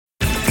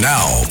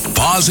Now,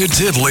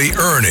 Positively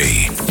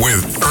Ernie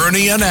with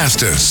Ernie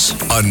Anastas,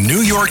 a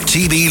New York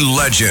TV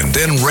legend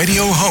and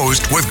radio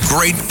host with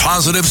great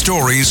positive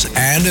stories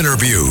and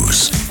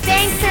interviews.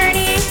 Thanks,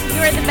 Ernie.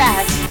 You're the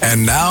best.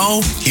 And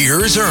now,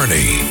 here's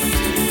Ernie.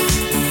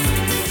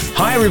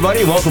 Hi,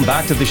 everybody. Welcome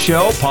back to the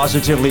show.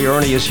 Positively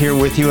Ernie is here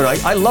with you. And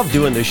I love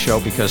doing this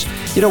show because,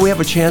 we have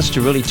a chance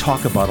to really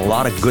talk about a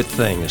lot of good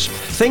things.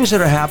 Things that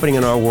are happening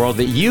in our world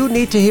that you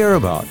need to hear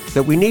about,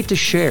 that we need to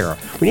share.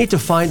 We need to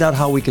find out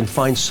how we can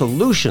find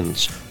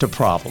solutions to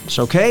problems,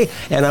 okay?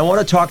 And I want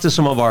to talk to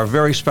some of our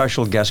very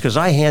special guests because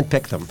I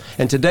handpicked them.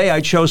 And today I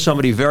chose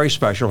somebody very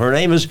special. Her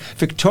name is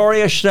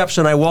Victoria Schneps,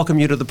 and I welcome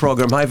you to the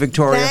program. Hi,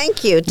 Victoria.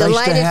 Thank you.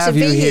 Delighted nice to have to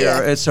you be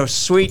here. It's a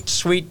sweet,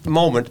 sweet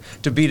moment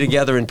to be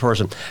together in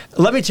person.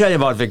 Let me tell you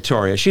about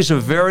Victoria. She's a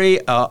very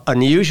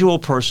unusual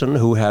person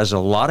who has a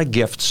lot of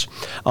gifts.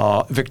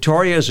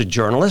 Victoria is a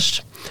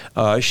journalist.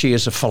 She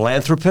is a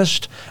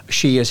philanthropist.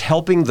 She is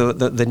helping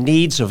the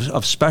needs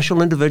of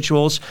special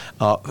individuals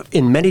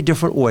in many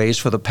different ways.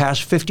 For the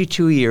past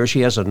 52 years,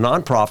 she has a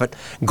nonprofit,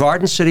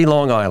 Garden City,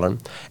 Long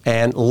Island,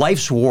 and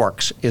Life's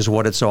Works is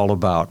what it's all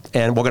about.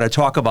 And we're going to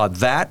talk about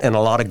that and a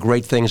lot of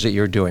great things that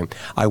you're doing.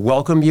 I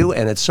welcome you,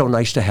 and it's so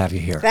nice to have you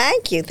here.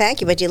 Thank you.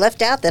 But you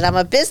left out that I'm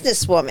a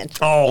businesswoman.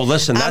 Oh,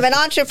 listen. I'm an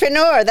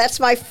entrepreneur. That's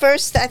my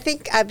first, I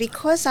think,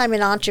 because I'm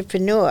an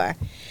entrepreneur,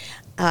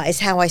 is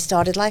how I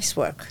started Life's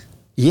Work.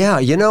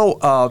 Yeah,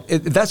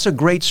 that's a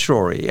great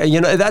story.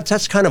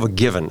 That's kind of a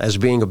given as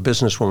being a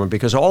businesswoman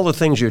because all the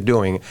things you're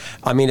doing,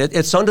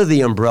 it's under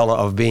the umbrella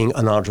of being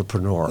an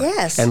entrepreneur.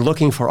 Yes. And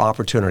looking for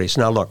opportunities.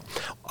 Now, look,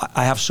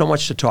 I have so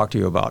much to talk to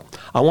you about.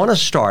 I want to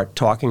start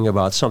talking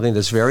about something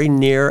that's very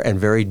near and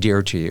very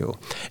dear to you,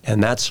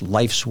 and that's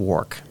Life's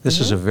Work. This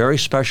is a very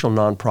special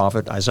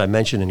nonprofit, as I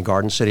mentioned, in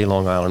Garden City,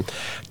 Long Island.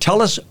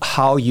 Tell us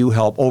how you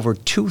help over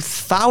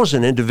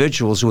 2,000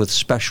 individuals with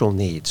special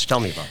needs. Tell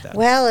me about that.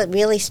 Well, it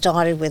really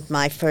started with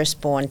my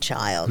firstborn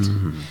child.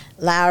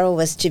 Lara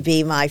was to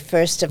be my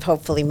first of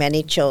hopefully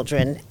many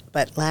children,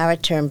 but Lara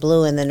turned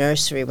blue in the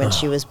nursery when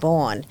she was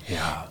born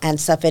and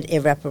suffered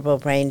irreparable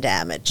brain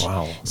damage.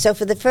 Wow. So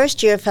for the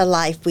first year of her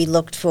life, we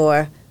looked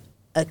for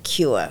a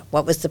cure.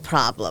 What was the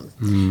problem?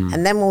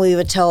 And then when we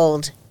were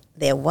told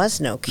there was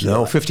no cure.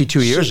 No,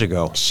 52 years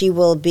ago. She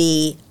will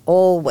be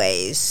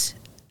always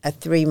a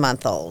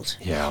 3-month-old.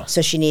 Yeah.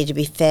 So she needed to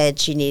be fed,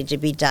 she needed to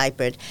be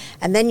diapered.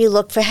 And then you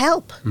look for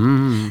help.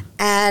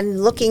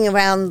 And looking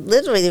around,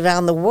 literally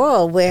around the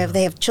world where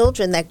they have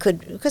children that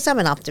could, because I'm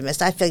an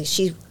optimist, I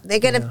feel they're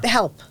going to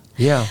help.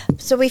 Yeah.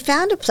 So we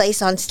found a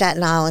place on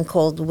Staten Island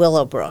called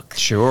Willowbrook.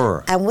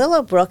 Sure. And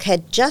Willowbrook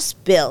had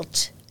just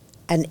built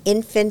an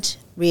infant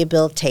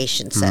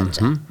rehabilitation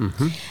center.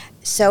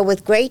 So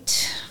with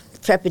great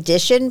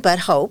trepidation but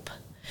hope,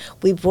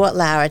 we brought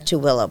Lara to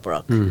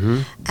Willowbrook.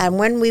 And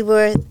when we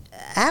were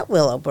at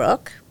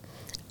Willowbrook,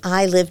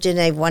 I lived in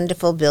a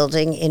wonderful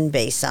building in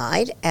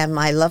Bayside, and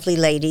my lovely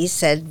ladies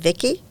said,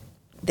 Vicki,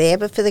 there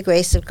but for the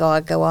grace of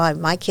God, go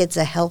on. My kids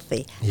are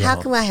healthy. Yeah. How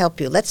can I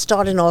help you? Let's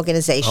start an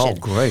organization. Oh,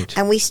 great.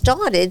 And we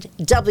started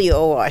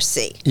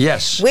WORC.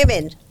 Yes.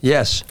 Women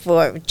Yes.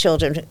 for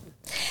Children.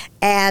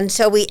 And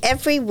so we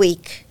every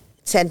week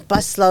sent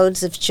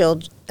busloads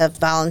of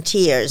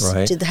volunteers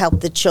to help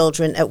the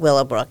children at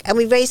Willowbrook. And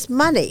we raised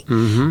money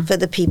for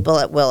the people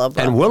at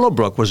Willowbrook. And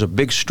Willowbrook was a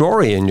big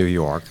story in New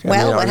York.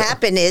 Well, what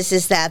happened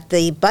is that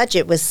the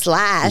budget was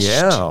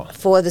slashed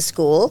for the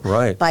school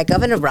by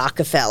Governor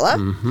Rockefeller.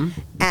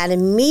 And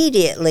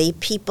immediately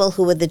people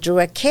who were the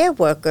direct care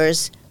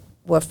workers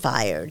were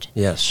fired.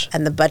 Yes.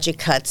 And the budget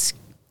cuts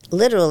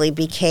literally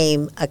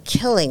became a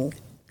killing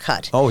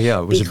cut. Oh,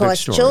 yeah, it was a big story.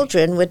 Because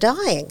children were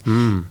dying.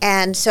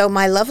 And so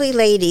my lovely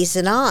ladies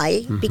and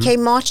I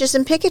became marchers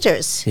and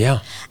picketers. Yeah.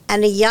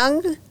 And a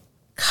young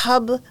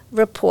cub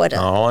reporter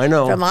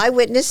from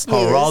Eyewitness News,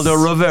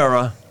 Geraldo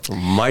Rivera,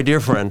 my dear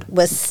friend,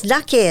 was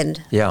snuck in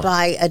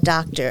by a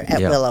doctor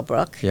at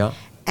Willowbrook.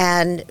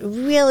 And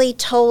really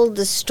told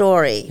the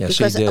story. Yes,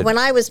 because he did. when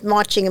I was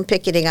marching and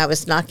picketing, I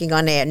was knocking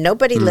on air.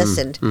 Nobody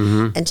listened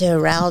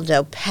until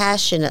Geraldo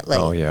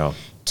passionately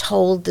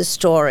told the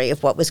story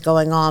of what was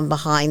going on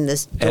behind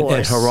this doors.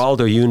 And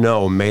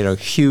Geraldo, made a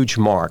huge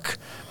mark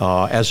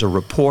as a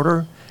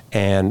reporter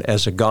and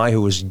as a guy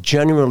who was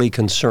genuinely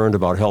concerned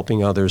about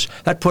helping others.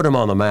 That put him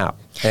on the map.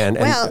 And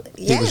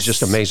he was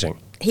just amazing.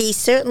 He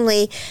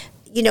certainly,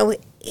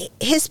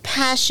 his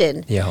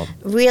passion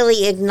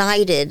really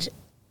ignited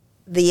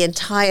the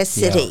entire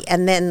city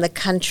and then the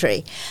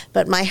country.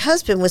 But my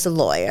husband was a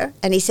lawyer,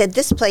 and he said,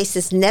 this place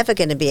is never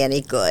going to be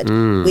any good.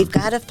 We've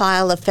got to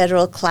file a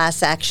federal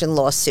class action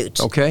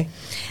lawsuit. Okay.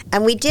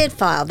 And we did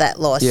file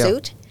that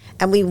lawsuit,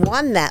 and we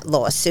won that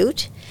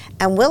lawsuit,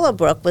 and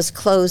Willowbrook was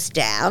closed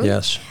down.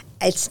 Yes.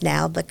 It's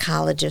now the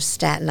College of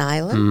Staten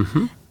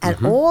Island.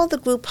 And all the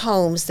group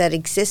homes that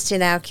exist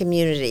in our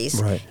communities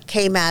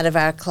came out of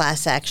our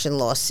class action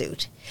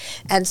lawsuit.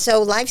 And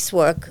so Life's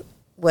Work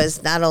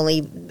was not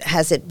only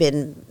has it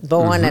been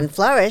born and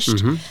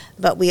flourished,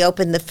 but we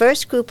opened the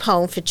first group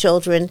home for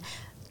children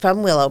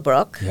from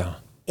Willowbrook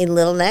in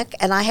Little Neck,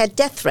 and I had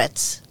death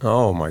threats.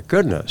 Oh, my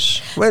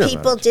goodness. Wait a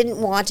People minute. didn't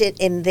want it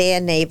in their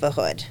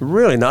neighborhood.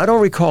 Really? Now, I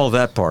don't recall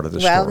that part of the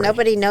story. Well,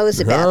 nobody knows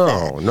about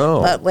that.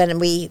 No. But when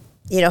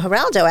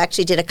Geraldo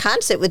actually did a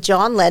concert with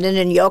John Lennon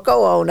and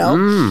Yoko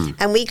Ono,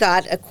 and we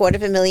got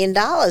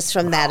 $250,000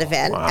 from that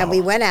event. wow. And we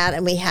went out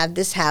and we had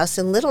this house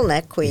in Little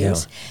Neck,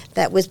 Queens,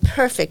 that was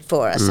perfect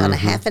for us on a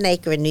half an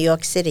acre in New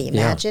York City.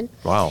 Imagine.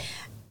 Yeah. Wow.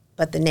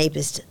 But the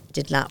neighbors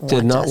did not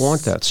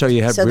want that. So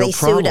you had So real they sued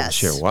problems us.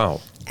 here.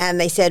 Wow. And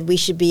they said we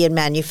should be in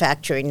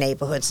manufacturing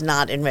neighborhoods,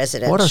 not in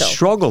residential. What a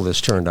struggle this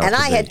turned out And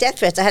to I be. had death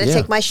threats. I had to Yeah.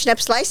 take my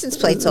Schneps license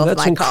plates off That's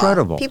my car.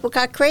 incredible. People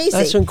got crazy.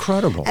 That's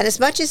incredible. And as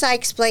much as I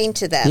explained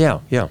to them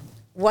Yeah.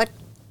 what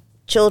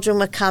children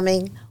were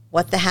coming,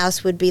 what the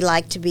house would be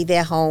like to be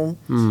their home,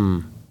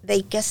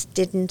 they just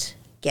didn't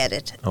get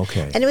it.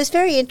 Okay. And it was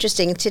very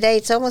interesting. Today,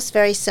 it's almost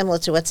very similar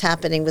to what's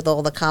happening with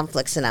all the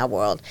conflicts in our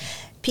world.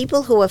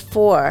 People who are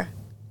for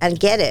and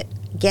get it.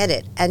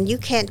 And you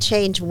can't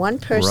change one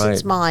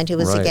person's Right, mind who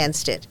was right.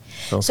 against it.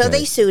 Okay. So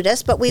they sued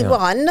us, but we Yeah.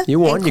 won. You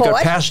won. in You got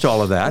court. past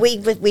all of that.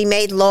 We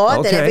made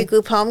law that Okay. every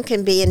group home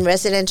can be in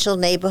residential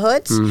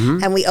neighborhoods,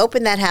 and we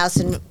opened that house,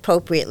 and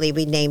appropriately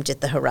we named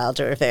it the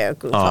Geraldo Rivera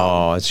Group Home.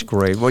 Oh, it's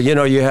great. Well,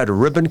 you had a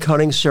ribbon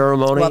cutting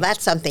ceremony. Well,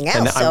 that's something else.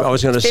 And So I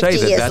was going to say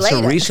 50 years that's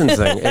later. a recent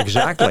thing.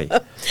 Exactly.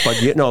 But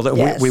that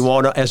Yes. we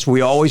want to, as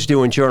we always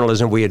do in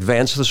journalism, we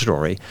advance the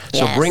story.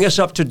 So Yes. bring us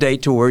up to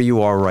date to where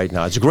you are right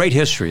now. It's a great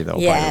history, though,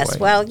 Yes, by the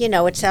way.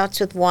 well, it starts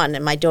with one,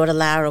 and my daughter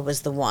Lara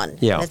was the one.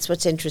 Yeah. That's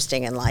what's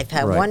interesting in life,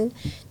 how Right. one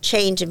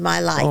change in my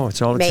life Oh,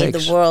 it's all it made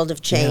takes. the world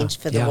of change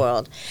Yeah, for the yeah.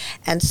 world.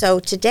 And so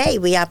today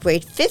we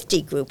operate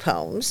 50 group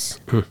homes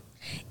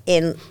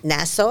in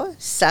Nassau,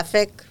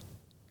 Suffolk,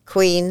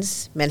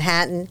 Queens,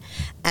 Manhattan,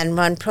 and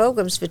run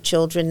programs for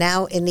children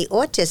now in the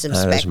autism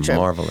That is spectrum.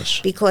 marvelous.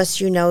 Because,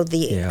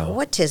 the Yeah.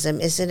 autism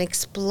is an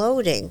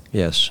exploding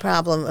Yes.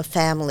 problem of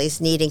families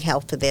needing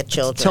help for their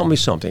children. Tell me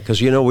something,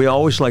 because we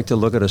always like to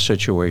look at a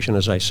situation,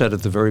 as I said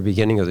at the very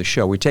beginning of the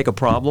show. We take a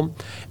problem,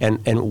 and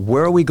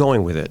where are we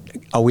going with it?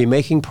 Are we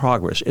making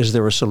progress? Is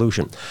there a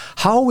solution?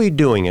 How are we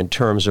doing in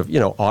terms of,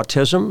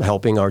 autism,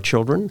 helping our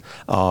children,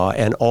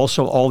 and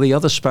also all the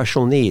other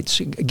special needs?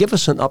 Give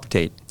us an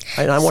update.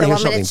 And I want to hear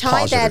So I'm something going to tie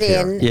positive that here.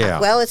 in. Yeah.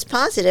 Well, it's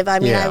positive. I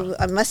mean, Yeah.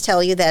 I must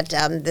tell you that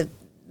the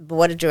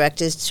board of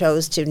directors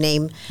chose to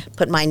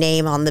put my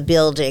name on the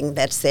building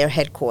that's their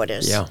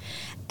headquarters. Yeah.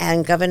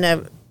 And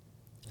Governor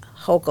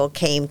Hochul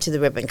came to the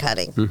ribbon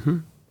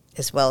cutting,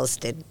 as well as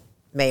did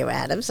Mayor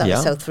Adams. I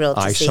was so thrilled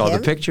to see him. I saw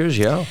the pictures,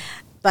 yeah.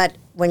 But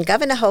when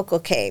Governor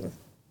Hochul came,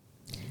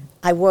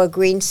 I wore a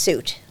green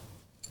suit.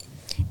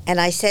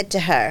 And I said to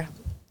her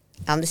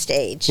on the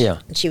stage, Yeah.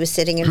 and she was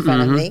sitting in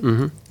front of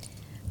me,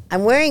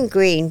 I'm wearing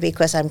green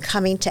because I'm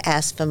coming to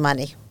ask for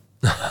money.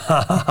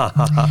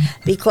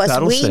 Because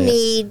That'll we say it.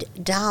 need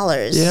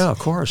dollars Yeah, of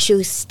course.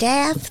 to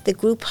staff the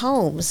group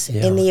homes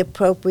Yeah. in the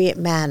appropriate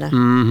manner.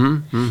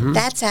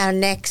 That's our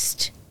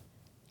next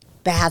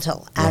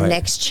battle, our Right.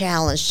 next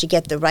challenge to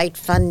get the right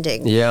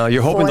funding. Yeah,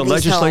 you're hoping for the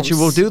these legislature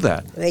will homes. do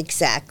that.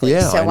 Exactly.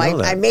 Yeah, so I know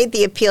that. I made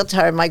the appeal to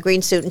her in my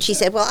green suit, and she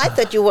said, well, I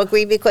thought you wore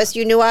green because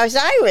you knew I was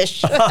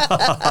Irish.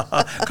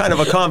 Kind of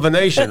a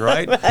combination,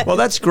 right? Well,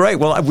 that's great.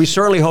 Well, we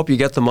certainly hope you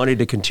get the money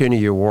to continue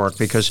your work,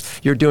 because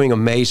you're doing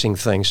amazing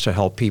things to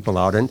help people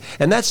out. And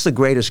that's the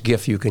greatest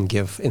gift you can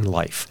give in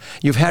life.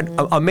 You've had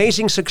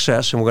amazing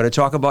success, and we're going to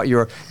talk about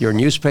your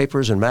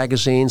newspapers and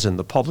magazines and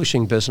the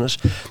publishing business.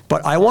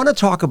 But I want to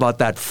talk about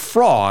that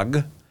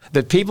frog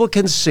that people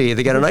can see.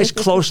 They get a nice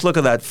close look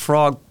at that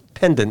frog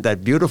pendant,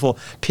 that beautiful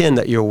pin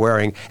that you're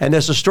wearing. And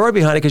there's a story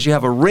behind it because you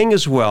have a ring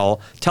as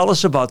well. Tell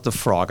us about the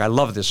frog. I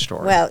love this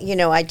story. Well,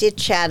 I did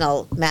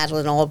channel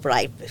Madeleine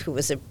Albright, who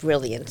was a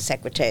brilliant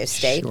Secretary of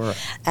State. Sure.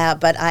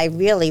 But I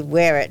really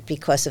wear it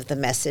because of the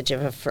message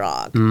of a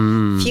frog.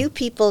 Few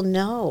people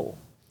know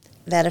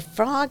that a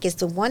frog is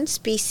the one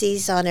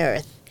species on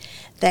Earth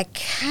that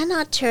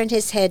cannot turn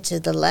his head to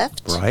the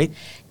left, Right.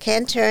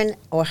 can turn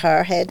or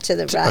her head to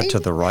the right, To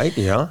the right,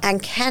 yeah.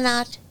 and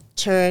cannot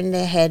turn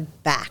their head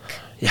back.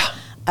 Yeah.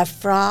 A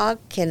frog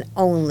can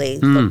only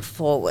look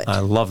forward. I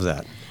love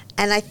that.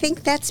 And I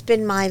think that's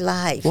been my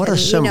life. What a and,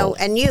 symbol.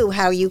 And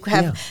how you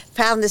have Yeah.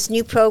 found this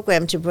new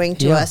program to bring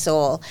to Yeah. us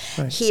all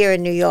Right. here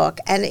in New York.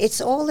 And it's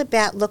all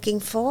about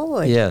looking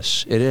forward.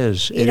 Yes, it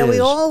is. We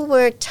all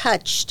were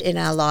touched in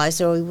our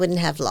lives, or we wouldn't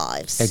have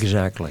lives.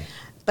 Exactly.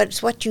 But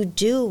it's what you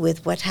do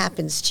with what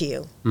happens to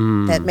you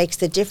that makes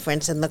the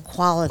difference in the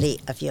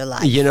quality of your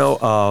life.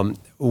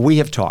 We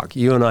have talked.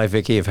 You and I,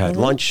 Vicki, have had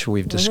lunch.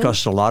 We've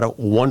discussed a lot of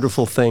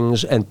wonderful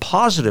things and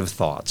positive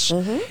thoughts.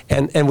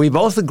 And we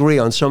both agree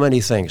on so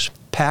many things.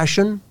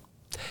 Passion,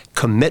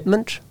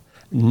 commitment,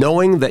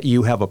 knowing that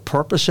you have a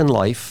purpose in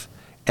life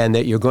and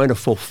that you're going to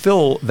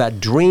fulfill that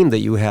dream that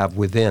you have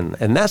within.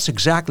 And that's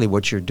exactly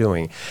what you're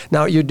doing.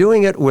 Now, you're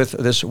doing it with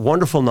this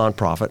wonderful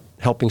nonprofit,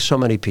 helping so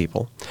many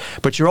people.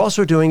 But you're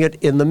also doing it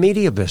in the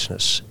media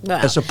business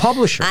as a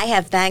publisher.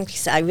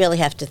 I really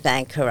have to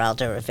thank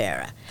Geraldo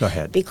Rivera. Go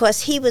ahead.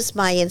 Because he was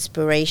my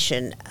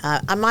inspiration.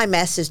 My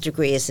master's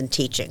degree is in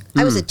teaching.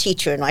 I was a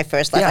teacher in my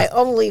first life. Yeah. I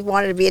only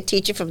wanted to be a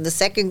teacher from the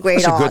second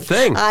grade on. That's a good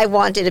thing. I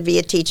wanted to be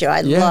a teacher.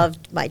 I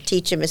loved my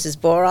teacher, Mrs.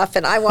 Boroff,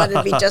 and I wanted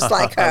to be just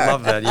like her. I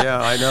love that.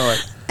 Yeah, I know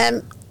it.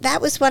 And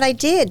that was what I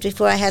did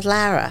before I had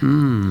Lara.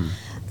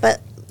 But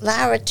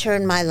Lara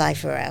turned my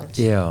life around.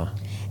 Yeah.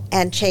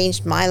 And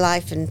changed my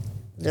life and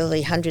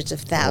literally hundreds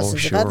of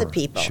thousands of other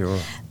people. Sure.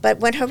 But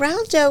when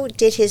Geraldo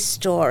did his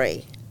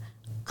story,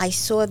 I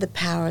saw the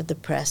power of the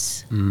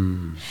press.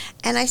 And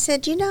I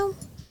said,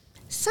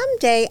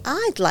 someday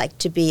I'd like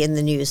to be in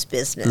the news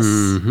business.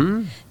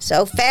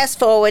 So fast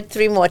forward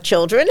 3 more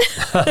children.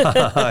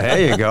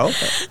 There you go.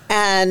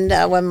 And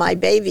when my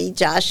baby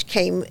Josh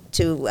came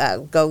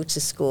to go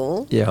to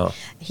school,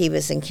 he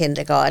was in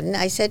kindergarten,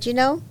 I said,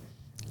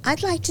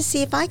 I'd like to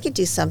see if I could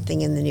do something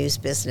in the news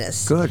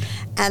business. Good.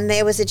 And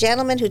there was a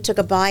gentleman who took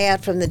a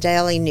buyout from the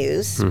Daily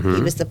News.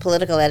 He was the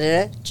political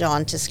editor,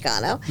 John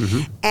Toscano.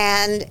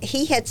 And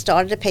he had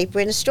started a paper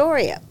in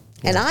Astoria.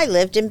 And I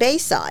lived in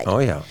Bayside. Oh,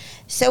 yeah.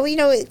 So,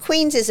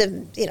 Queens is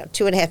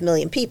 2.5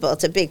 million people.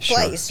 It's a big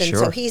place. And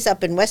so he's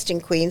up in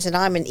Western Queens and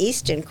I'm in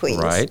Eastern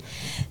Queens. Right.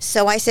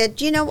 So I said,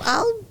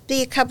 I'll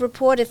be a cub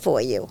reporter for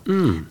you.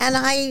 And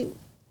I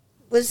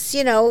was,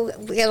 we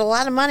got a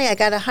lot of money. I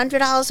got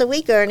 $100 a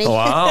week, Ernie.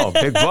 Wow,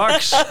 big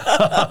bucks.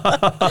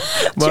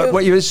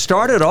 But you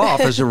started off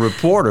as a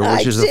reporter,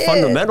 which is a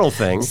fundamental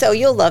thing. So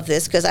you'll love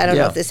this because I don't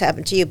know if this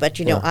happened to you, but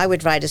I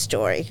would write a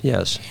story.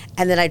 Yes.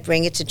 And then I'd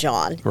bring it to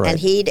John, and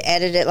he'd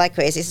edit it like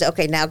crazy. He said,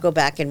 okay, now go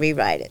back and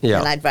rewrite it.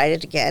 And I'd write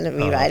it again and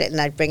rewrite it,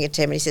 and I'd bring it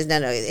to him, and he says, no,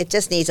 it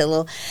just needs a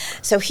little.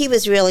 So he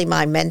was really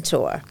my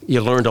mentor.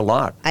 You learned a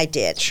lot. I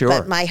did. Sure.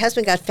 But my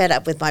husband got fed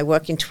up with my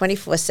working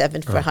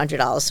 24/7 for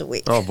 $100 a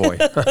week. Oh, boy.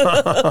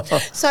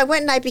 So I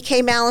went and I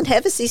became Alan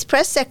Hevesey's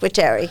press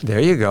secretary. There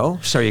you go.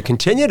 So you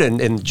continued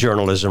in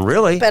journalism,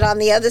 really. But on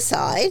the other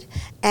side,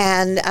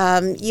 and,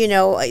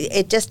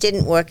 it just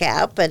didn't work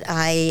out. But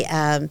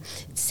I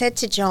said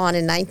to John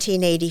in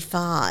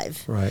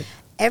 1985,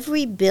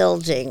 every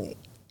building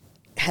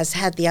has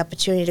had the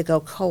opportunity to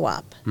go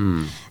co-op.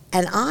 And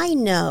I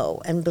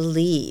know and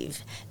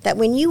believe that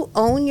when you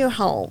own your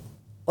home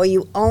or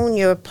you own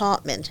your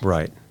apartment,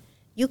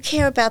 you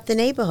care about the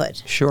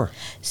neighborhood. Sure.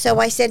 So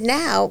I said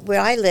now, where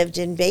I lived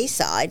in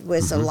Bayside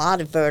was a lot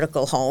of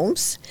vertical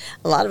homes,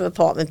 a lot of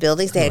apartment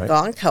buildings. They had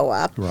gone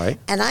co-op.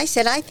 And I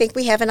said, I think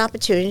we have an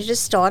opportunity to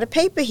start a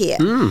paper here.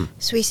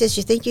 So he says,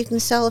 you think you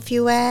can sell a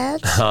few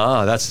ads?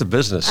 That's the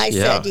business. I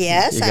said,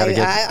 yes. You gotta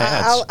get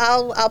ads.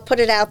 I'll put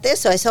it out there.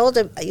 So I sold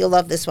you'll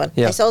love this one.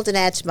 I sold an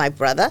ad to my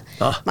brother,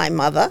 my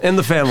mother. And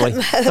the family.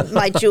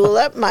 My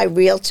jeweler, my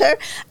realtor,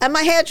 and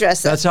my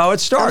hairdresser. That's how it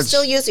starts. I'm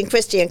still using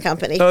Christie &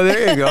 Company. Oh,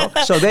 there you go.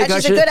 So they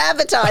got she's a good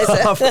advertiser.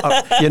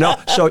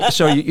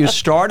 So you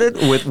started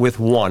with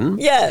one.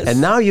 Yes.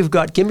 And now you've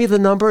got, give me the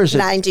number. Is it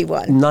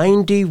 91.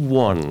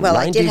 91. Well, 91.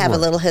 I did have a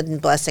little hidden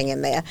blessing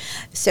in there.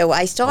 So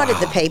I started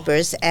the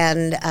papers,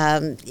 and,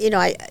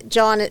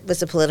 John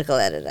was a political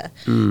editor.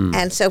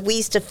 And so we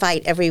used to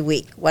fight every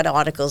week what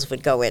articles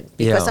would go in.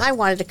 Because I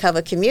wanted to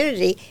cover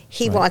community.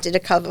 He wanted to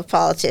cover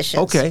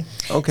politicians. Okay.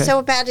 So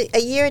about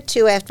a year or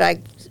two after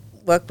I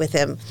worked with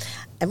him,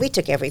 and we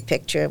took every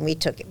picture and we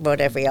wrote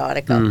every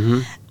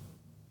article.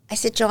 I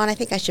said, John, I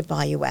think I should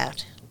buy you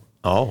out.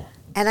 Oh.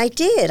 And I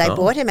did. I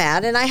bought him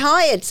out, and I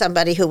hired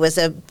somebody who was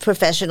a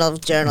professional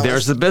journalist.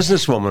 There's the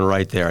businesswoman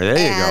right there. There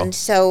you go. And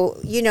so,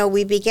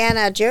 we began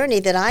our journey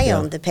that I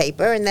owned the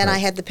paper, and then I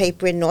had the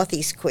paper in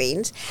Northeast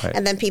Queens.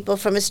 And then people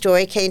from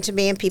Astoria came to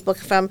me, and people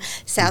from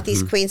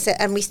Southeast Queens,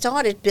 and we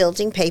started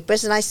building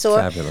papers, and I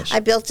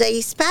built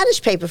a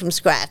Spanish paper from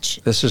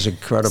scratch. This is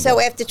incredible. So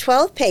after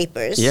 12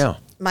 papers,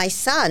 my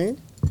son,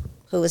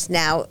 who is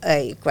now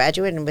a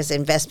graduate and was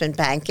in investment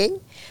banking,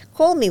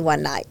 called me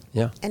one night.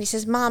 And he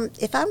says, Mom,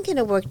 if I'm going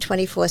to work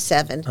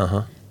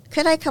 24/7,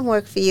 could I come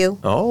work for you?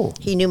 Oh.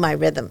 He knew my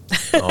rhythm.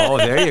 Oh,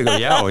 there you go.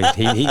 Yeah,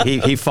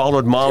 he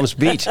followed Mom's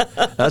beat.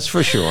 That's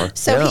for sure.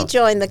 So he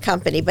joined the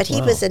company, but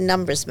he was a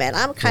numbers man.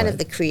 I'm kind of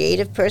the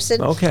creative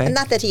person. Okay. And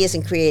not that he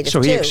isn't creative,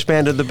 So he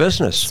expanded the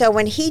business. So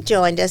when he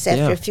joined us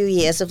after a few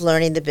years of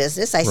learning the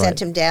business, I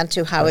sent him down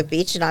to Howard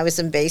Beach, and I was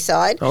in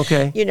Bayside.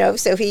 Okay.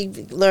 So he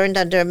learned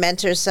under a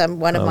mentor.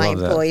 One of my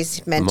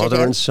employees mentored him.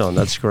 Mother and son,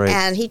 that's great.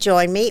 And he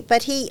joined me,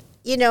 but he,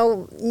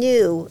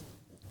 knew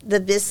the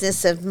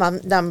business of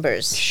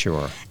numbers.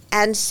 Sure.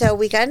 And so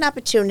we got an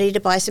opportunity to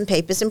buy some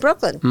papers in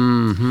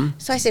Brooklyn.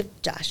 So I said,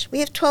 Josh, we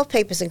have 12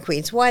 papers in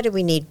Queens. Why do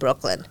we need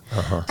Brooklyn?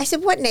 I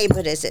said, what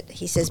neighborhood is it?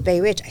 He says, Bay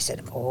Ridge. I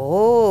said,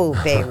 oh,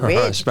 Bay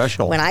Ridge.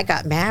 Special. When I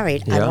got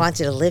married, I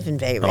wanted to live in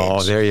Bay Ridge.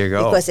 Oh, there you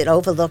go. Because it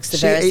overlooks the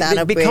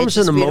Verrazano Bridge. It becomes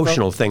an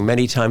emotional thing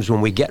many times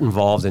when we get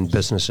involved in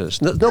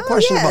businesses. No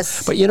question about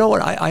it. But you know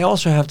what? I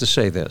also have to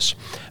say this,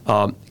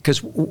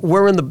 because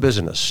we're in the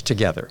business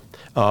together.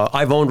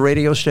 I've owned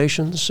radio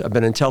stations. I've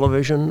been in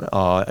television,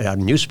 a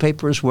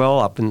newspaper as well,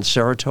 up in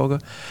Saratoga.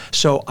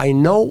 So I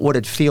know what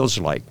it feels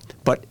like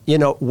But,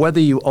 whether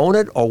you own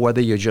it or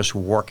whether you just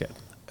work it,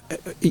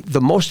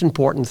 the most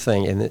important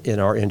thing in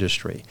our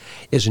industry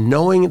is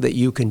knowing that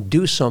you can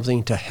do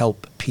something to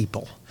help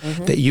people,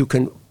 that you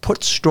can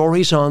put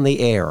stories on the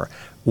air.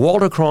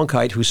 Walter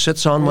Cronkite, who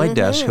sits on my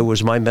desk, who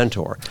was my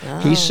mentor,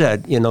 he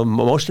said,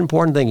 most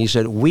important thing, he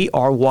said, we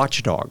are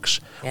watchdogs.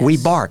 Yes. We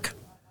bark.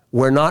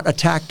 We're not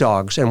attack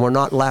dogs and we're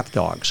not lap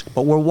dogs,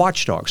 but we're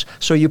watchdogs.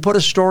 So you put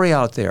a story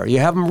out there, you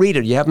have them read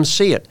it, you have them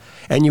see it,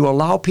 and you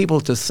allow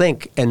people to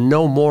think and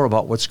know more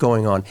about what's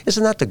going on.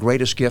 Isn't that the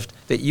greatest gift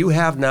that you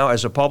have now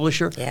as a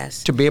publisher?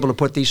 Yes. To be able to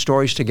put these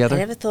stories together? I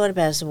never thought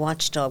about it as a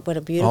watchdog. What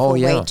a beautiful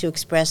way to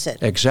express it.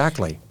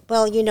 Exactly.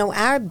 Well,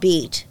 our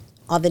beat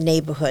are the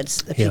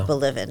neighborhoods that people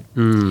live in.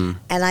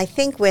 And I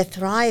think we're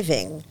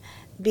thriving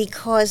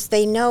because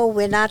they know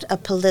we're not a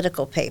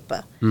political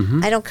paper.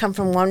 I don't come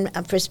from one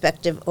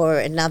perspective or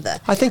another.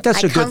 I think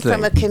that's a good thing. I come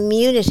from a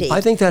community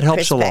I think that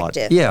helps a lot.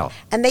 Yeah.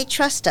 And they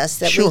trust us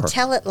that Sure. we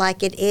tell it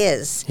like it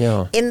is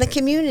Yeah. in the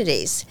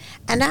communities.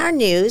 And our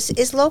news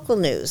is local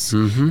news,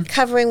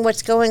 covering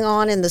what's going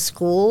on in the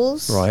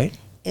schools, Right.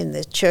 in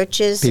the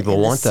churches, People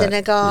in the want that.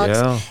 synagogues.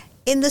 Yeah.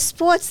 In the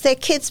sports, their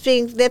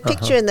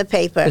picture in the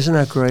paper. Isn't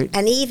that great?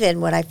 And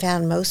even what I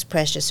found most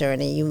precious,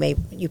 Ernie,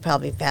 you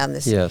probably found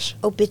this. Yes.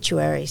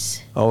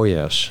 Obituaries. Oh,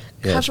 yes.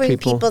 Yes, Covering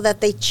people that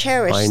they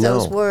cherish, I know.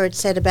 those words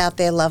said about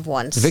their loved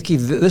ones. Vicki,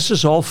 this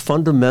is all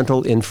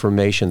fundamental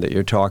information that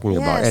you're talking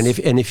about. Yes.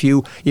 And if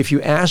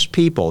you ask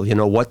people,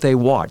 what they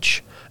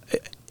watch,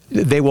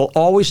 they will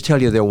always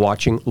tell you they're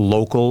watching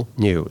local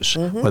news,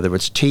 whether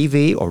it's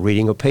TV or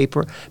reading a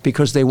paper,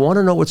 because they want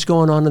to know what's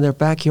going on in their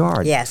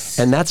backyard. Yes.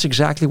 And that's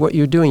exactly what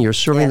you're doing. You're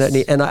serving that Yes.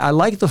 need. And I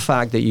like the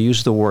fact that you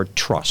use the word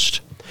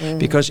trust,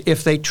 because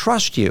if they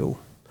trust you,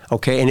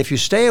 okay, and if you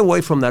stay away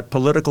from that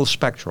political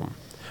spectrum,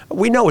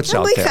 we know it's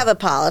Well, out we there. cover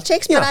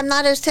politics, Yeah. but I'm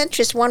not a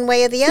centrist one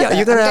way or the other. Yeah,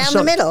 you're going to I'm have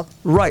down the middle.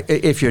 Right.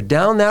 If you're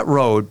down that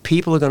road,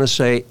 people are going to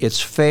say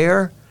it's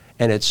fair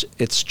and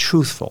it's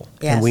truthful.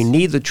 Yes. And we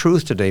need the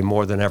truth today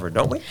more than ever,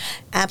 don't we?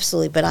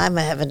 Absolutely, but I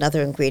have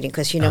another ingredient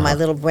because, my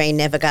little brain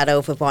never got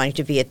over wanting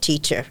to be a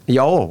teacher.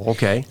 Yeah, oh,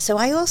 okay. So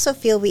I also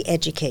feel we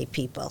educate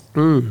people.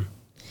 And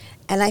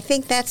I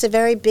think that's a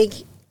very big,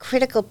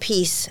 critical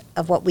piece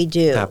of what we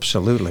do.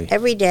 Absolutely.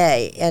 Every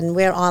day. And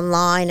we're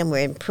online and we're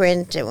in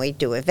print and we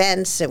do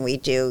events and we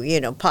do,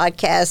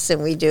 podcasts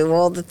and we do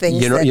all the things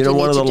that you one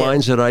need of the to do.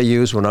 lines that I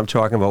use when I'm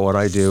talking about what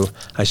I do,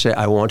 I say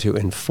I want to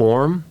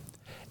inform,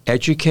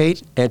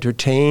 educate,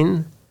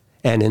 entertain,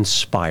 and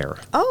inspire.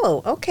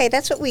 Oh, okay.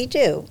 That's what we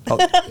do.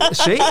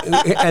 See?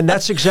 And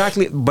that's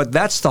but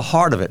that's the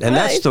heart of it. And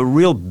that's Right. the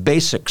real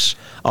basics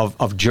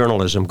of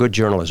journalism, good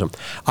journalism.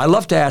 I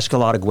love to ask a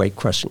lot of great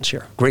questions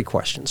here. Great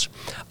questions.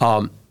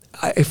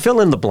 I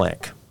fill in the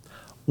blank.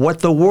 What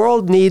the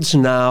world needs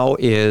now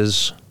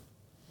is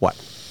what?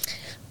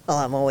 Well,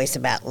 I'm always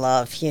about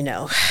love,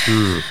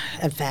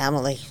 and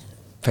family.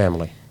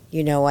 Family.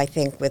 I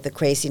think with the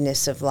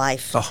craziness of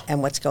life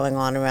and what's going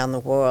on around the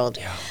world.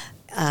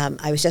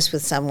 I was just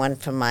with someone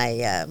from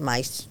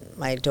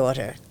my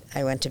daughter.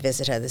 I went to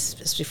visit her. This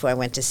was before I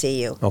went to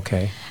see you.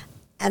 Okay.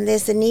 And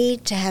there's the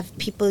need to have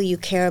people you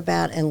care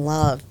about and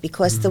love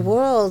because the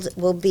world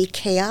will be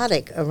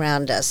chaotic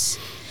around us.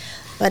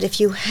 But if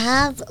you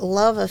have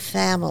love of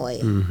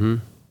family,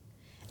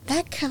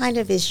 that kind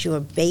of is your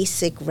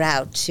basic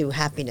route to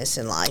happiness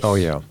in life. Oh,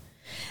 yeah.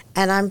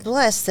 And I'm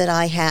blessed that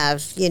I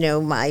have,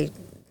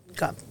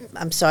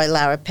 I'm sorry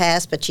Lara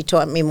passed, but she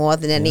taught me more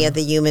than any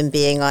other human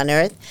being on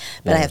earth.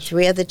 But I have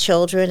 3 other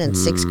children and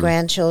 6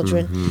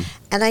 grandchildren,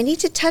 and I need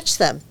to touch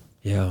them.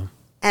 Yeah.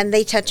 And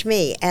they touch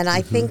me. And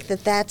I think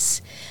that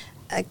that's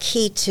a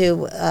key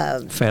to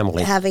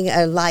family, having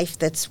a life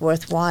that's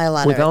worthwhile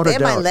on Without earth. a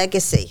They're my doubt.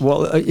 legacy.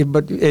 Well,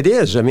 but it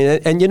is. I mean,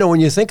 and when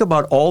you think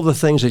about all the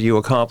things that you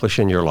accomplish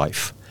in your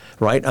life,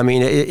 right? I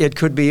mean, it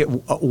could be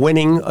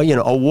winning,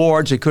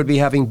 awards. It could be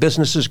having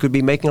businesses. It could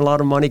be making a lot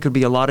of money. It could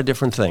be a lot of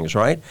different things,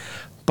 right?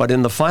 But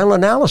in the final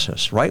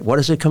analysis, right, what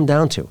does it come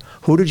down to?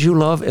 Who did you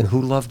love and who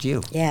loved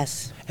you?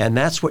 Yes. And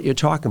that's what you're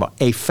talking about.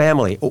 A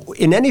family,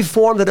 in any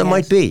form that it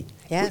might be.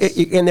 Yes.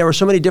 And there are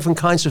so many different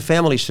kinds of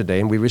families today,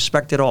 and we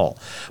respect it all.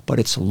 But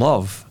it's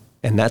love,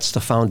 and that's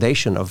the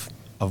foundation of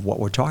what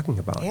we're talking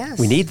about. Yes.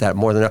 We need that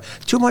more than ever.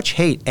 Too much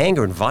hate,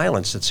 anger, and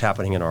violence that's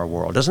happening in our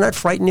world. Doesn't that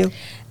frighten you?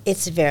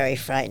 It's very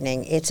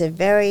frightening. It's a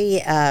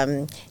very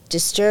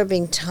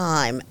disturbing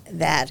time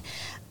that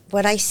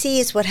what I see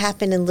is what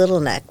happened in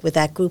Little Neck with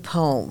that group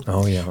home.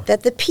 Oh, yeah.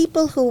 That the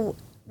people who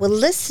were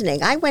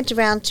listening, I went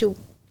around to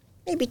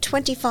maybe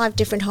 25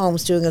 different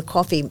homes doing a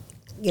coffee,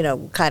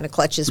 kind of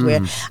clutches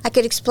where I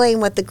could explain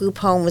what the group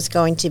home was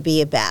going to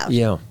be about.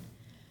 Yeah.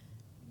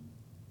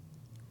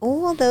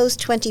 All those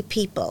 20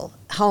 people,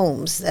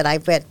 homes that I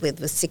went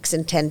with 6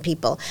 and 10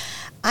 people,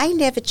 I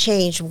never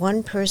changed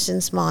one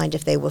person's mind.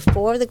 If they were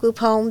for the group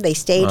home, they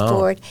stayed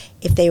for it.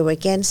 If they were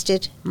against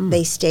it,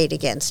 they stayed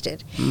against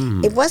it.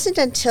 It wasn't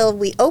until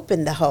we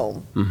opened the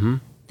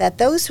home that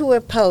those who were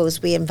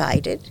opposed, we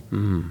invited,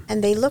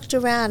 and they looked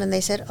around and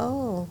they said,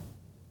 oh,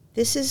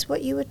 this is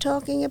what you were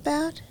talking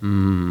about?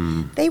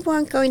 They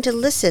weren't going to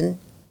listen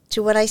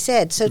to what I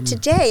said. So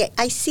today,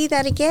 I see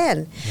that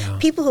again. Yeah.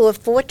 People who are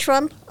for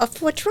Trump are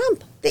for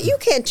Trump. That you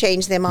can't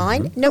change their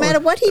mind, no matter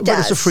what he does. But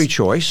it's a free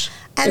choice.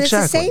 And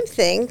exactly. it's the same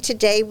thing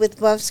today with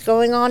what's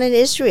going on in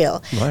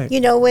Israel. Right. You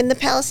know, when the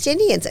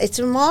Palestinians, it's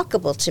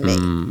remarkable to me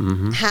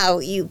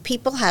how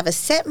people have a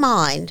set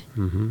mind,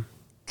 and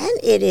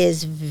it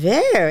is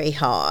very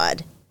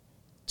hard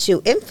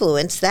to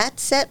influence that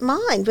set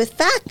mind with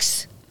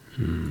facts.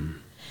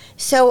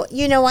 So,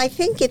 you know, I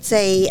think it's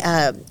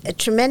a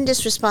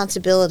tremendous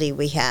responsibility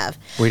we have.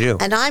 We do.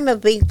 And I'm a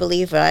big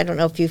believer. I don't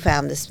know if you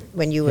found this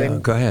when you were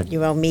in go ahead.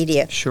 your own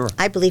media. Sure.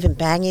 I believe in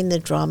banging the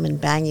drum and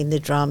banging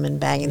the drum and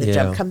banging the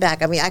drum. Come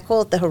back. I mean, I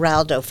call it the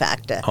Geraldo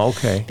factor.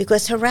 Okay.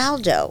 Because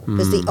Geraldo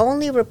was the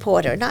only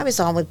reporter, and I was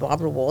on with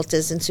Barbara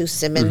Walters and Sue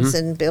Simmons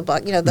and Bill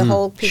Buck, you know, the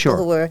whole people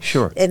who were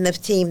in the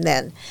team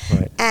then.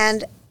 Right.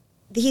 And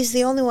he's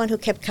the only one who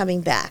kept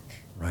coming back.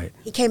 Right.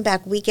 He came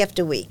back week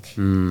after week.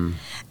 And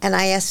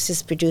I asked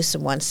his producer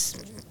once,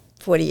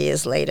 40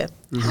 years later,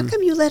 how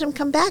come you let him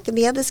come back and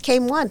the others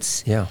came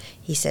once? Yeah.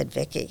 He said,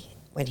 Vicki,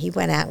 when he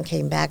went out and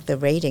came back, the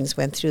ratings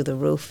went through the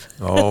roof.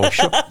 Oh,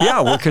 sure.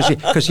 Yeah, well,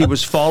 because he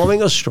was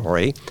following a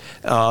story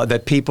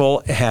that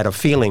people had a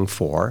feeling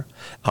for.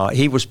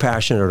 He was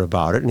passionate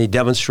about it, and he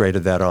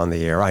demonstrated that on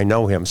the air. I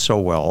know him so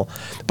well.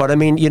 But, I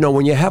mean, you know,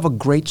 when you have a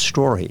great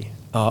story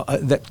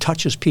that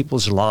touches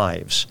people's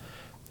lives,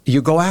 you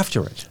go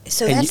after it.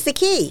 So that's the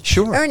key.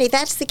 Sure. Ernie,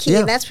 that's the key. Yeah.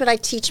 And that's what I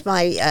teach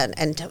my,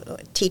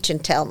 teach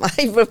and tell my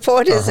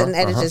reporters and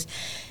editors.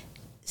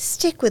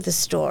 Stick with the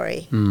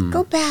story.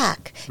 Go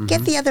back.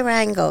 Get the other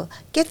angle.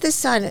 Get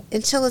this on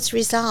until it's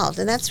resolved.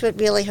 And that's what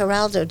really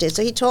Geraldo did.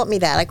 So he taught me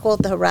that. I call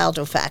it the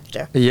Geraldo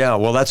factor. Yeah,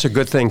 well, that's a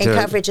good thing in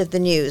coverage of the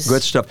news.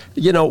 Good stuff.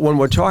 You know, when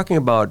we're talking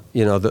about,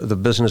 you know, the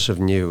business of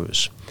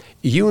news,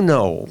 you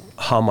know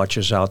how much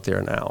is out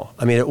there now.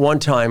 I mean, at one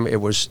time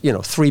it was, you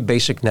know, 3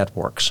 basic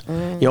networks.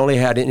 You only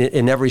had,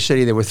 in every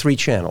city, there were 3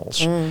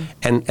 channels.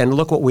 And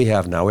look what we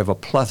have now. We have a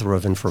plethora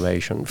of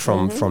information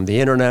from the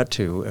internet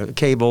to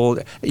cable,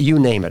 you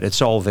name it,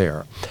 it's all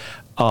there.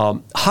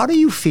 How do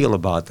you feel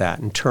about that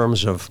in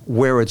terms of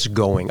where it's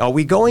going? Are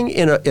we going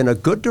in a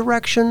good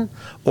direction,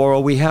 or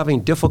are we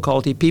having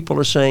difficulty? People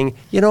are saying,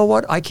 you know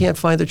what, I can't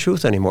find the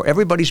truth anymore.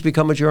 Everybody's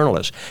become a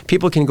journalist.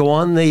 People can go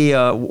on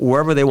the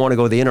wherever they want to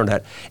go, the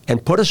internet,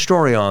 and put a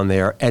story on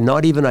there and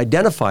not even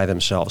identify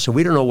themselves. So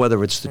we don't know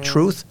whether it's the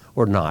truth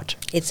or not.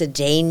 It's a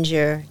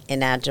danger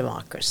in our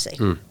democracy.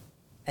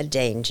 A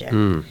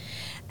danger.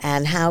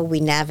 And how we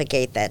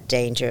navigate that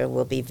danger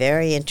will be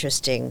very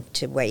interesting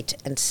to wait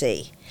and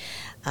see.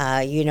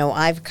 You know,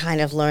 I've kind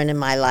of learned in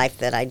my life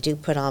that I do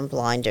put on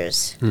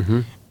blinders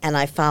and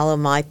I follow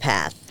my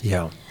path.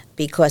 Yeah.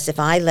 Because if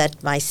I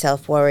let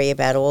myself worry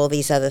about all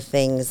these other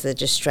things, the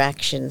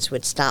distractions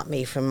would stop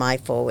me from my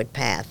forward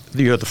path.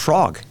 You're the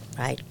frog.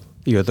 Right.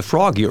 You're the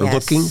frog. You're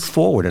looking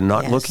forward and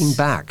not looking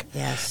back.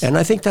 Yes. And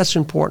I think that's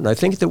important. I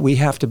think that we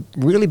have to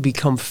really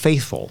become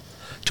faithful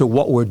to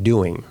what we're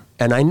doing.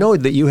 And I know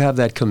that you have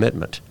that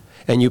commitment.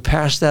 And you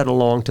pass that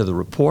along to the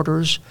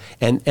reporters.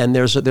 And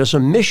there's a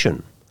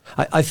mission.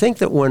 I think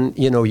that when,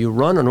 you know, you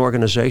run an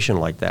organization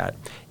like that,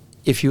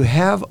 if you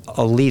have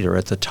a leader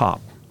at the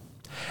top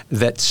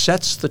that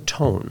sets the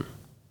tone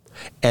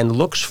and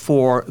looks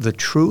for the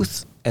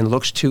truth and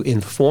looks to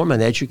inform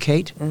and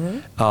educate,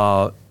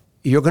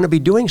 you're going to be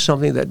doing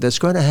something that's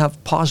going to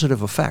have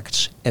positive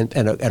effects and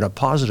a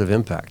positive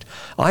impact.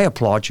 I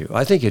applaud you.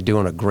 I think you're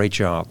doing a great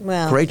job.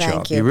 Well, great thank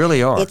job. you. You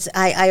really are.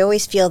 I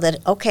always feel that,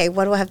 okay,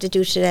 what do I have to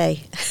do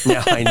today?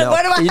 Yeah, I know.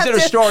 What do I You have did a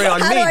to- story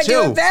on how me, do I too.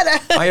 do it better?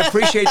 I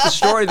appreciate the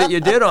story that you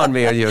did on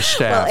me and your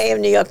staff. Well,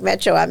 AM New York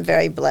Metro, I'm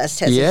very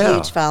blessed, has Yeah. a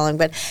huge following.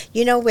 But,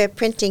 you know, we're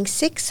printing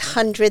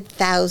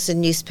 600,000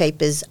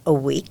 newspapers a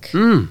week.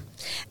 And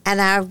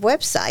our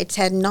websites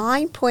had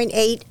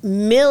 9.8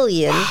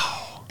 million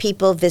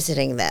people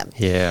visiting them.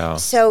 Yeah.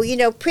 So, you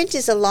know, print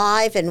is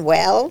alive and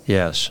well.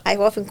 Yes. I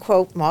often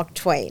quote Mark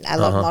Twain. I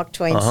love Mark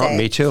Twain saying.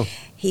 Me too.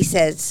 He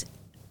says,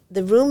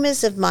 the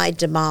rumors of my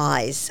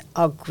demise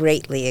are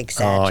greatly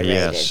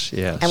exaggerated. yes.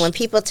 And when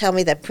people tell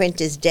me that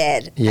print is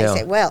dead, Yeah. I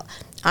say, well,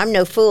 I'm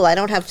no fool. I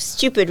don't have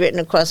stupid written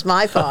across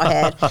my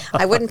forehead.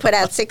 I wouldn't put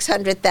out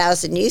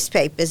 600,000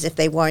 newspapers if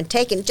they weren't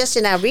taken, just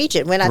in our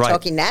region. We're not Right.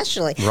 talking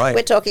nationally. Right.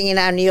 We're talking in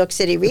our New York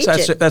City region.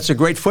 That's a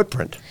great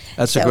footprint.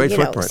 That's a great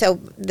footprint. So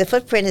the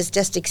footprint is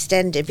just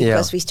extended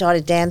because we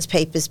started Dan's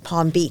Papers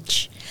Palm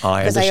Beach.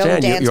 I 'Cause understand.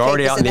 own Dan's You're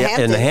already Papers out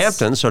in the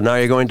Hamptons, so now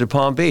you're going to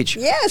Palm Beach.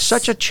 Yes.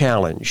 Such a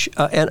challenge.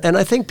 And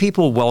I think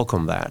people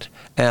welcome that.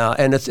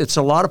 And it's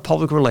a lot of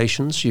public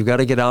relations. You've got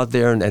to get out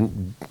there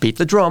and beat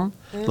the drum,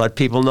 let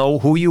people know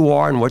who you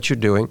are and what you're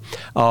doing.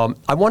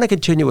 I want to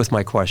continue with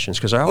my questions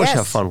because I always Yes.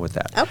 have fun with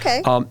that.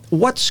 Okay.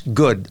 What's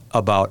good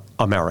about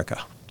America?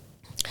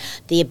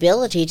 The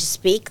ability to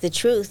speak the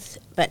truth,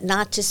 but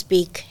not to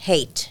speak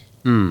hate.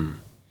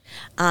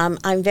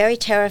 I'm very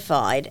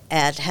terrified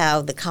at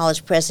how the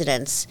college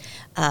presidents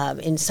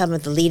in some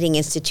of the leading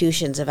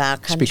institutions of our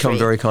country It's become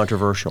very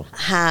controversial.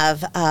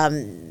 have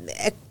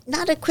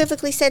not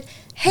equivocally said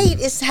hate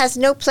has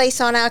no place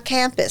on our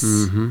campus.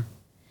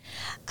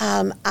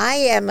 I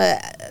am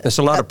There's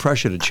a lot of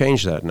pressure to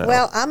change that now.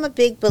 Well, I'm a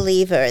big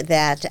believer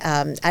that,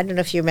 I don't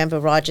know if you remember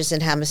Rodgers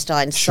and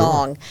Hammerstein's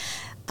song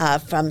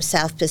from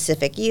South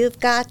Pacific, "You've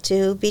got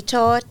to be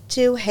taught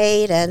to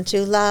hate and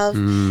to love."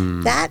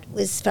 That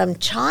was from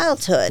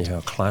childhood,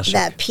 classic.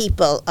 that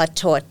people are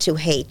taught to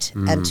hate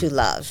and to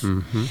love.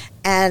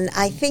 And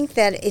I think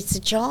that it's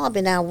a job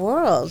in our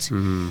world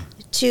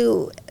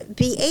to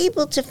be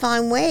able to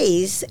find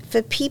ways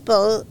for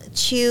people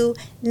to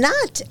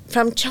not,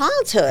 from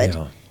childhood,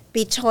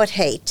 be taught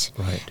hate.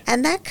 Right.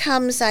 And that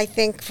comes, I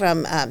think,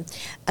 from a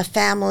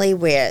family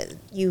where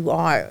you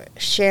are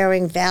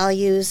sharing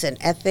values and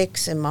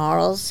ethics and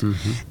morals.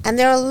 And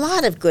there are a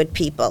lot of good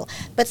people.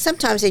 But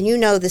sometimes, and you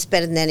know this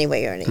better than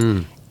anyone,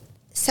 Ernie,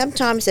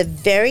 sometimes a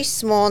very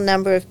small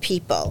number of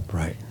people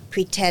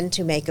pretend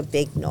to make a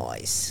big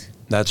noise.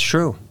 That's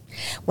true.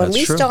 When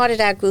we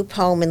started our group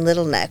home in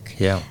Little Neck,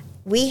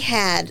 we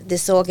had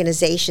this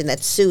organization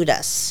that sued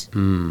us.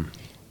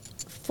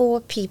 4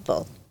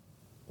 people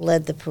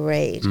led the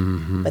parade,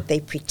 but they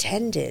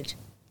pretended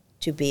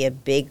to be a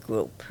big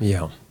group.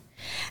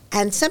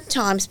 And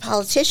sometimes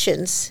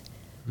politicians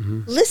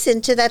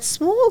listen to that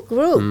small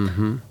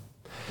group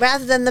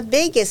rather than the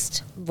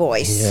biggest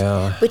voice,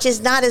 which is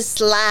not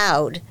as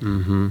loud.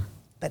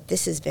 But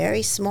this is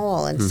very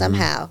small, and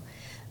somehow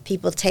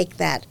people take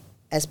that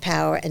as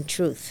power and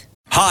truth.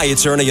 Hi,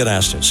 it's Ernie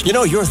Anastas. You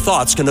know, your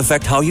thoughts can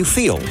affect how you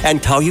feel,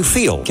 and how you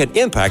feel can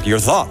impact your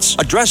thoughts.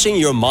 Addressing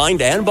your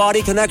mind and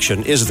body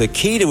connection is the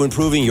key to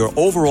improving your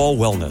overall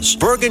wellness.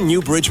 Bergen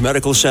Newbridge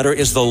Medical Center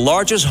is the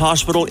largest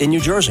hospital in New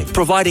Jersey,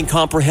 providing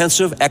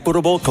comprehensive,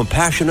 equitable,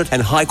 compassionate,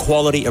 and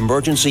high-quality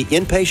emergency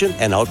inpatient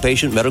and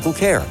outpatient medical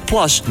care,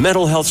 plus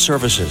mental health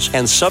services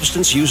and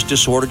substance use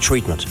disorder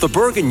treatment. The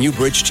Bergen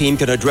Newbridge team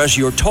can address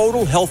your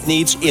total health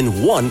needs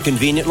in one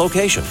convenient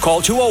location. Call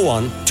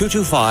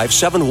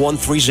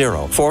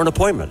 201-225-7130. For an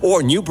appointment,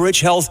 or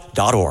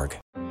newbridgehealth.org.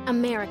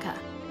 America.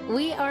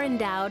 We are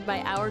endowed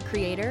by our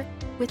Creator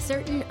with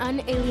certain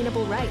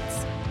unalienable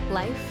rights: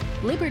 life,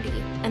 liberty,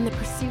 and the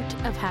pursuit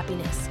of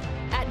happiness.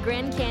 At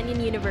Grand Canyon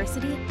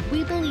University,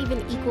 we believe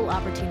in equal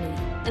opportunity,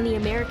 and the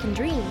American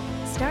dream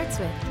starts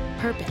with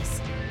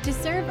purpose. To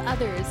serve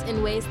others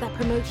in ways that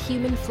promote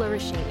human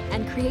flourishing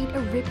and create a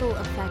ripple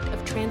effect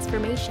of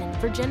transformation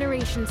for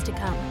generations to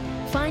come.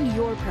 Find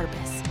your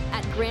purpose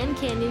at Grand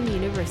Canyon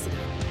University.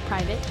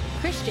 Private,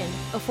 Christian,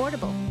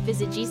 affordable.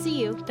 Visit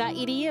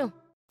gcu.edu.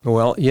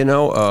 Well, you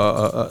know,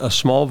 a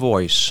small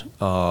voice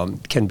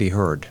can be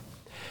heard.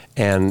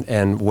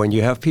 And when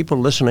you have people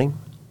listening,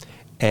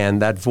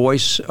 and that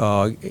voice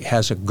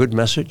has a good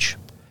message,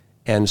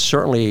 and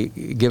certainly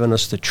given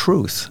us the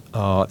truth,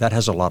 that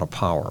has a lot of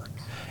power.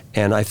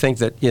 And I think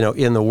that, you know,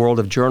 in the world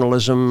of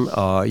journalism,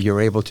 you're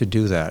able to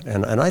do that.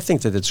 And I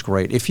think that it's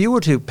great. If you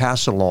were to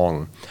pass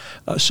along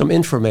some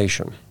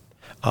information,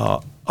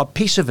 a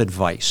piece of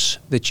advice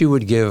that you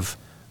would give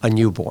a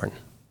newborn,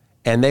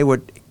 and they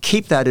would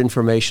keep that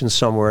information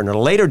somewhere in a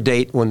later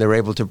date when they're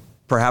able to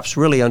perhaps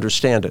really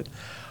understand it,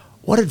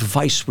 what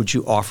advice would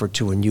you offer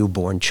to a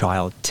newborn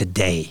child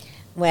today?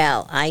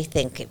 Well, I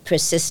think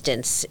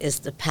persistence is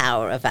the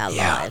power of our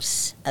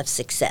lives, of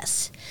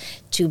success.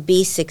 To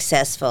be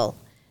successful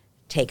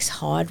takes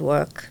hard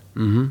work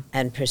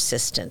and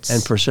persistence.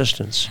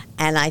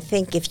 And I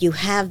think if you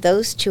have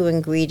those 2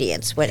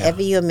 ingredients,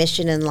 whatever your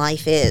mission in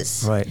life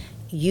is,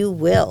 you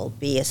will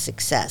be a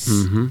success.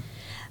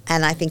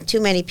 And I think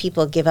too many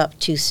people give up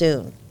too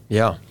soon.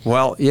 Yeah.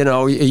 Well, you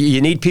know, you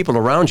need people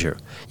around you.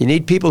 You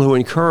need people who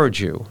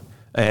encourage you.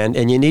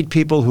 And you need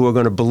people who are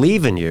going to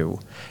believe in you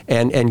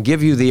and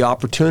give you the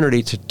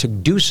opportunity to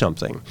do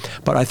something.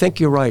 But I think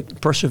you're right.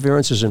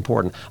 Perseverance is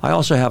important. I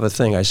also have a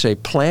thing. I say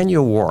plan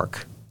your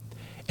work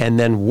and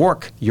then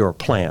work your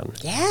plan.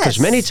 Yes. Because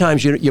many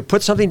times you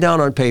put something down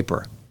on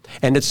paper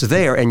and it's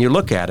there and you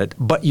look at it,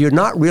 but you're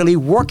not really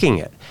working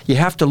it. You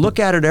have to look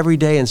at it every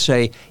day and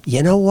say,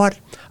 you know what?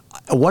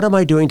 What am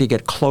I doing to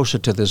get closer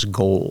to this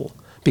goal?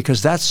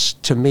 Because that's,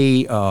 to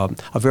me, a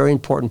very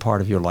important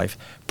part of your life.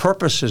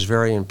 Purpose is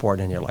very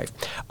important in your life.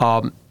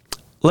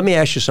 Let me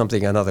ask you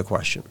something, another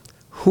question.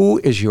 Who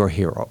is your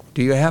hero?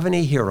 Do you have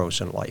any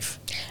heroes in life?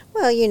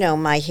 Well, you know,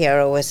 my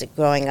hero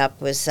growing up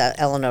was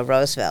Eleanor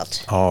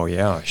Roosevelt. Oh,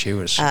 yeah, she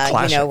was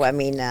classic. You know, I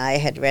mean, I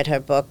had read her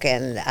book,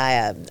 and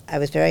I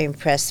was very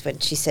impressed when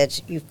she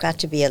said, you've got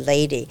to be a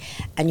lady,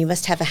 and you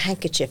must have a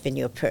handkerchief in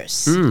your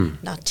purse,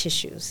 not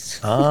tissues.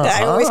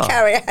 I always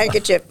carry a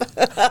handkerchief.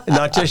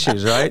 Not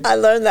tissues, right? I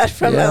learned that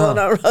from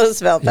Eleanor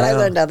Roosevelt, but I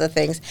learned other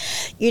things.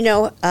 You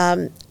know,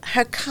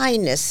 her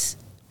kindness.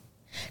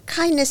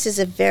 Kindness is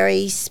a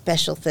very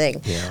special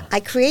thing. Yeah. I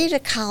created a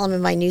column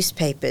in my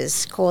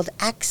newspapers called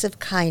Acts of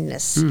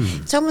Kindness.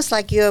 It's almost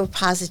like your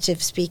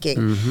positive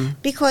speaking,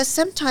 because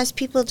sometimes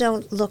people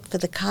don't look for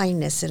the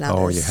kindness in others.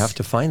 Oh, you have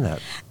to find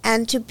that.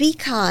 And to be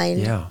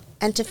kind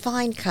and to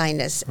find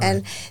kindness. Right.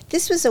 And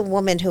this was a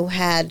woman who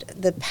had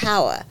the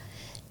power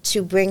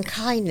to bring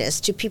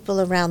kindness to people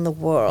around the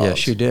world. Yes,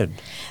 she did.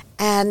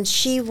 And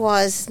she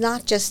was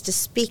not just a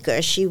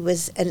speaker, she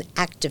was an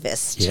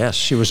activist. Yes,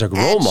 she was a role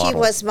and model. She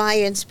was my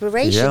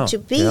inspiration to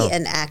be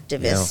an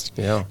activist.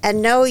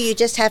 And no, you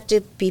just have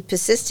to be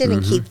persistent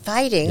and keep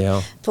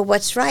fighting for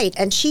what's right.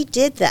 And she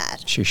did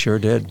that. She sure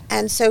did.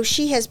 And so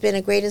she has been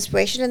a great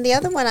inspiration. And the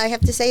other one I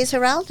have to say is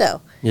Geraldo.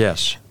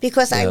 Yes.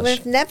 Because I would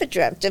have never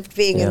dreamt of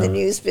being in the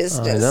news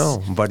business. I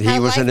know, but he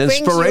was an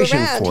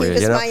inspiration for you. He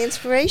was my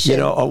inspiration. You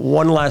know,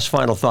 one last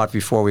final thought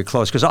before we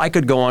close, because I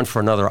could go on for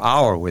another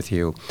hour with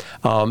you.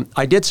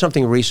 I did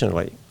something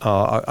recently,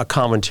 a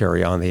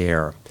commentary on the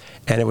air,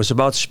 and it was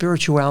about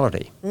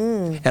spirituality.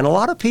 And a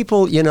lot of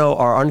people, you know,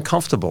 are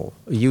uncomfortable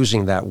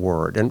using that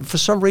word. And for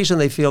some reason,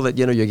 they feel that,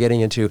 you know, you're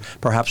getting into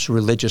perhaps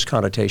religious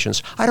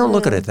connotations. I don't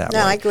look at it that way.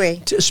 No, I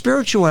agree.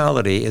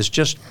 Spirituality is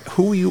just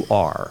who you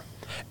are.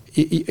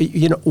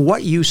 You know,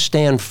 what you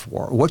stand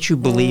for, what you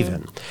believe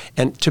in.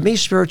 And to me,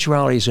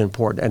 spirituality is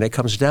important, and it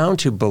comes down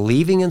to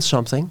believing in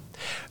something,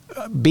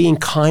 being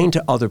kind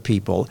to other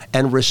people,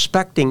 and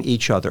respecting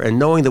each other, and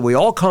knowing that we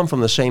all come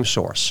from the same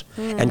source,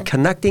 and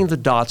connecting the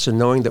dots and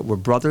knowing that we're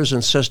brothers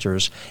and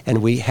sisters,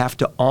 and we have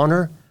to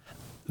honor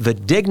the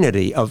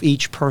dignity of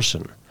each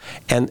person.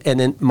 And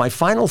then my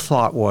final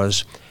thought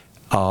was,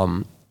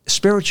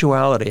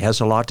 spirituality has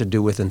a lot to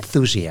do with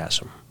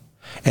enthusiasm.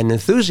 And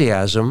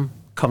enthusiasm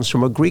comes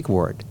from a Greek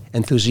word,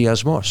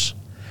 enthusiasmos,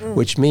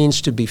 which means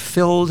to be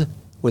filled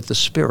with the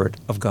Spirit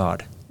of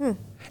God.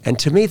 And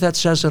to me, that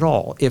says it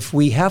all. If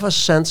we have a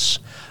sense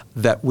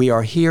that we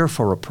are here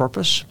for a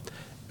purpose,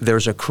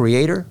 there's a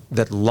Creator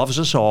that loves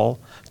us all,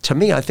 to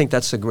me, I think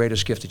that's the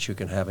greatest gift that you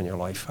can have in your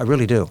life. I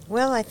really do.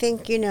 Well, I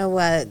think, you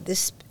know, this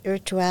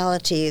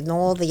spirituality and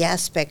all the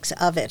aspects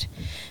of it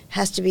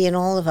has to be in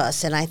all of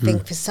us. And I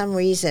think for some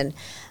reason,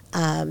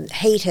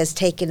 hate has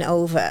taken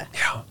over.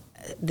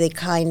 The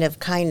kind of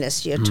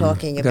kindness you're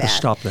talking about. Got to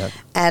stop that.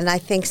 And I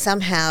think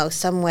somehow,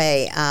 some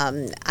way,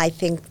 I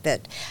think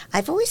that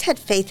I've always had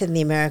faith in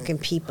the American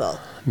people.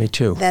 Me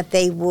too. That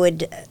they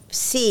would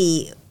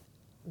see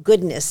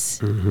goodness.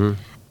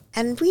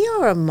 And we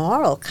are a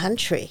moral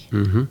country.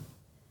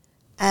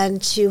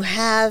 And to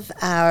have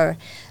our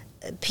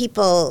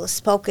people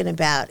spoken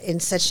about in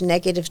such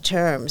negative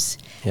terms,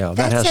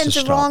 that sends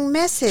a wrong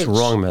message. It's a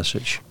wrong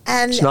message.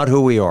 And it's not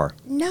who we are.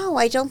 No,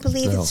 I don't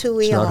believe it's who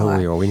we are. It's not who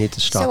we are. We need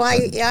to stop So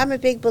that. I'm a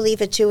big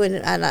believer, too, and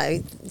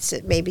it's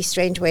a maybe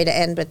strange way to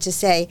end, but to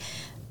say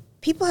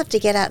people have to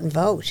get out and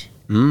vote.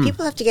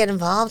 People have to get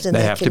involved in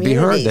their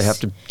communities. They have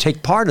to be heard. They have to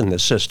take part in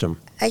this system.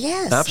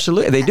 Yes.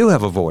 Absolutely. They do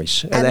have a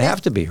voice, and they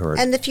have to be heard.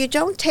 And if you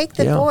don't take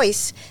the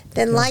voice,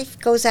 then life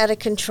goes out of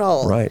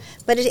control. Right.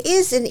 But it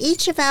is in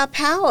each of our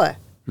power.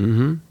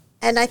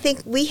 And I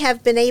think we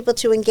have been able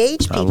to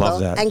engage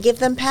people and give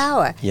them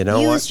power. You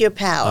know Use your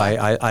power.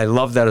 I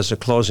love that as a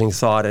closing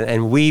thought.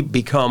 And we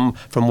become,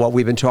 from what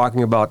we've been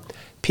talking about,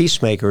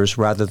 peacemakers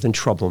rather than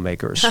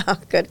troublemakers.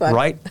 Good one.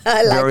 Right?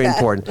 I like Very that.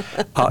 important.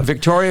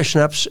 Victoria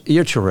Schneps,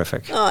 you're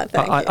terrific. Oh,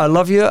 thank you. I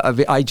love you.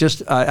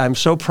 I'm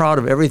so proud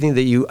of everything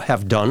that you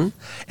have done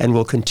and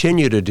will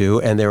continue to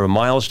do, and there are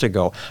miles to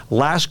go.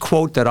 Last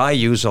quote that I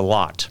use a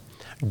lot: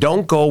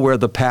 don't go where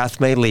the path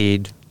may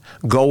lead,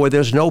 go where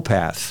there's no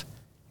path,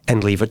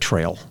 and leave a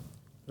trail.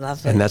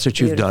 Lovely. And that's what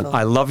you've done.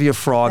 I love you,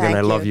 Frog, and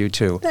I love you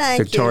too.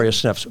 Thank Victoria you.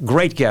 Schneps,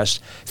 great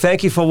guest.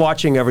 Thank you for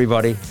watching,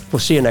 everybody.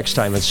 We'll see you next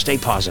time, and stay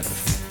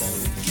positive.